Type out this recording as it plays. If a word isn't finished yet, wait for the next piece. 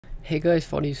Hey guys,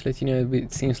 thought I'd just let you know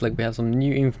it seems like we have some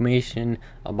new information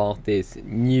about this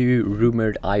new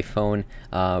rumored iPhone.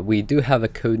 We do have a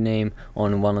code name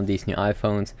on one of these new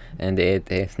iPhones, and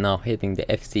it is now hitting the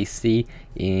FCC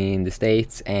in the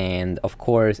States. And of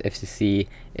course, FCC,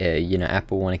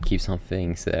 Apple want to keep some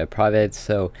things private,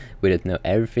 so we don't know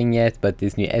everything yet. But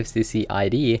this new FCC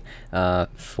ID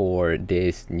for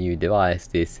this new device,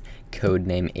 this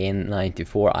codename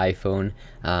N94 iPhone,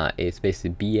 is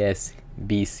basically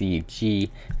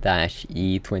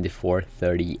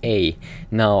BCG-E2430A.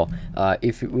 Now,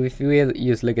 if we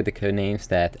just look at the code names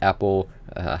that Apple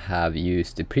have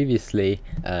used previously,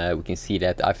 we can see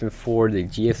that iPhone 4, the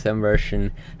GSM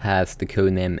version, has the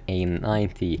codename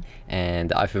A90, and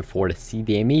the iPhone 4, the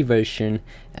CDMA version,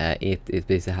 it is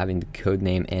basically having the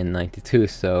codename N92.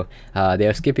 So they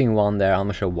are skipping one there. I'm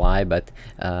not sure why, but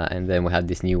and then we have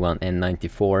this new one,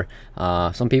 N94.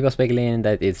 Some people are speculating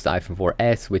that it's the iPhone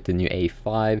 4S with the new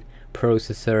A5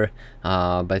 processor,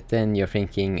 but then you're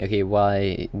thinking, okay,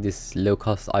 why this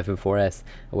low-cost iPhone 4S?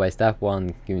 Why is that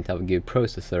one going to have a good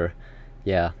processor?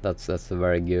 Yeah, that's a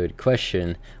very good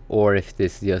question. Or if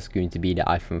this is just going to be the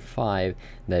iPhone 5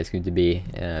 that is going to be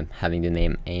having the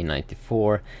name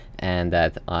A94 and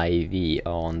that IV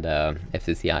on the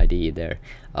FCC ID there.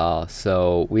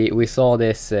 So we saw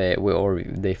this,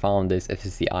 they found this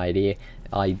FCC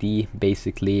ID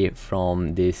basically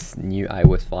from this new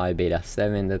iOS 5 beta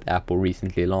 7 that Apple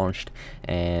recently launched,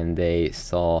 and they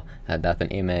saw that an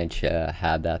image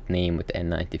had that name with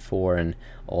N94 and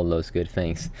all those good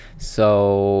things.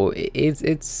 So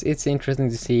it's interesting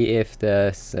to see if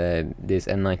this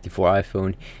N94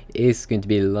 iPhone is going to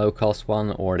be the low-cost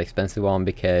one or the expensive one,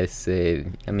 because I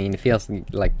mean, it feels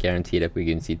like guaranteed that we're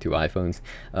going to see two iPhones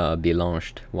be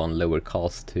launched, one lower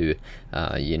cost to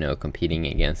competing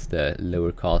against the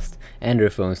lower cost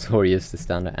Android phones or just the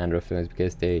standard Android phones,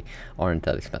 because they aren't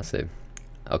that expensive.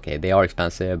 Okay, they are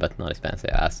expensive, but not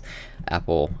expensive as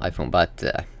Apple iPhone. But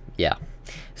yeah.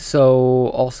 So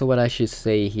also what I should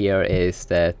say here is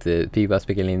that people are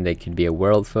speculating they could be a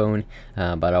world phone,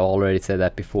 but I already said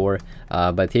that before.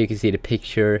 But here you can see the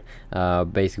picture,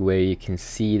 basically where you can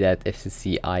see that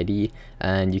FCC ID,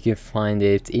 and you can find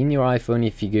it in your iPhone.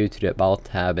 If you go to the About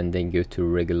tab and then go to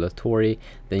Regulatory,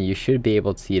 then you should be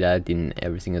able to see that in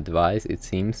every single device, it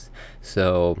seems.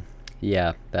 So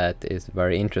yeah, that is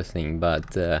very interesting.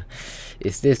 But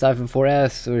is this iPhone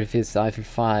 4S or if it's iPhone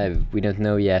 5, we don't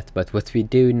know yet. But what we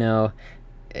do know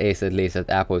is at least that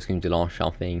Apple is going to launch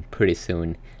something pretty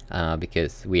soon,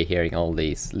 because we're hearing all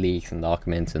these leaks and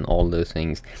documents and all those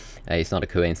things. It's not a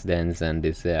coincidence, and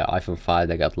this iPhone 5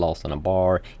 that got lost on a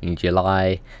bar in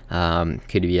July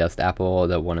could be just Apple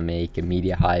that want to make a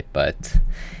media hype, but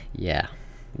yeah,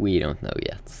 we don't know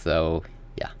yet. So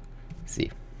yeah,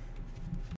 see.